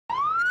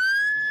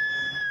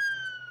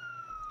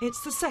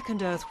It's the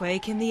second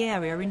earthquake in the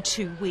area in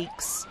 2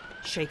 weeks,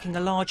 shaking a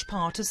large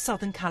part of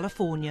Southern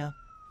California.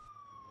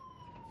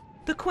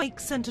 The quake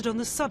centered on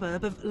the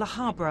suburb of La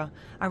Habra,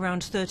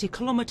 around 30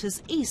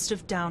 kilometers east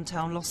of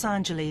downtown Los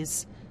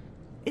Angeles.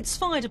 Its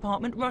fire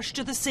department rushed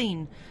to the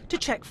scene to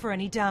check for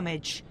any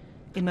damage.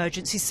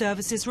 Emergency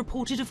services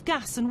reported of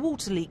gas and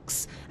water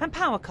leaks and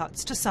power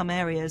cuts to some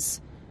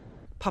areas.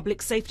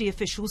 Public safety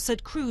officials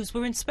said crews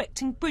were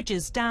inspecting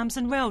bridges, dams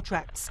and rail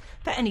tracks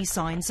for any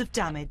signs of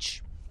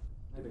damage.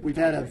 We've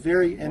had a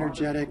very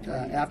energetic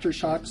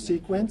aftershock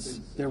sequence.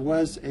 There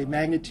was a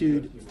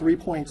magnitude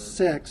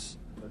 3.6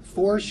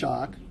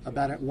 foreshock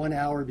about at 1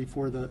 hour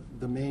before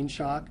the main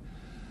shock.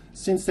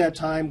 Since that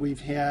time,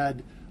 we've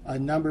had a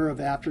number of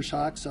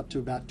aftershocks, up to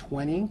about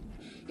 20.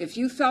 If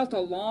you felt a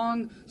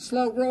long,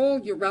 slow roll,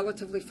 you're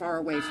relatively far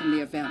away from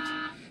the event.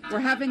 We're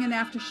having an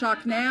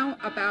aftershock now,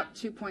 about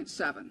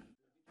 2.7.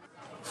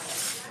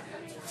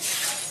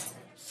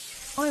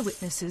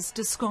 Eyewitnesses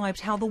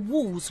described how the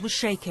walls were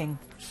shaking,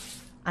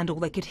 and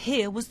all they could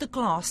hear was the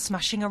glass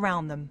smashing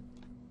around them.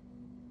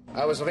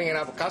 I was ringing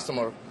up a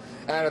customer,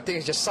 and I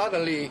think just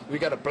suddenly we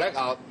got a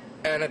blackout,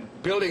 and the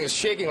building is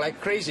shaking like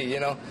crazy, you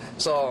know.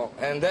 So,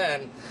 and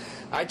then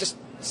I just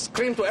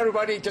screamed to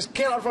everybody, just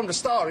get out from the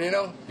store, you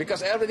know,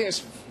 because everything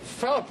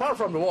fell apart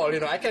from the wall, you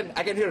know. I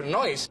can hear the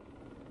noise.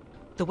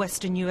 The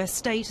western U.S.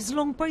 state has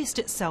long braced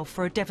itself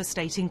for a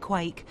devastating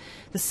quake.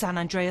 The San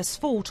Andreas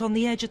Fault on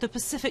the edge of the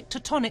Pacific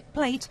Tectonic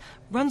Plate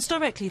runs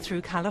directly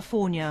through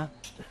California.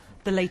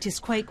 The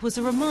latest quake was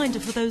a reminder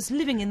for those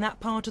living in that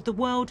part of the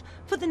world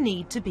for the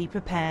need to be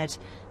prepared.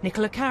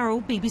 Nicola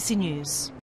Carroll, BBC News.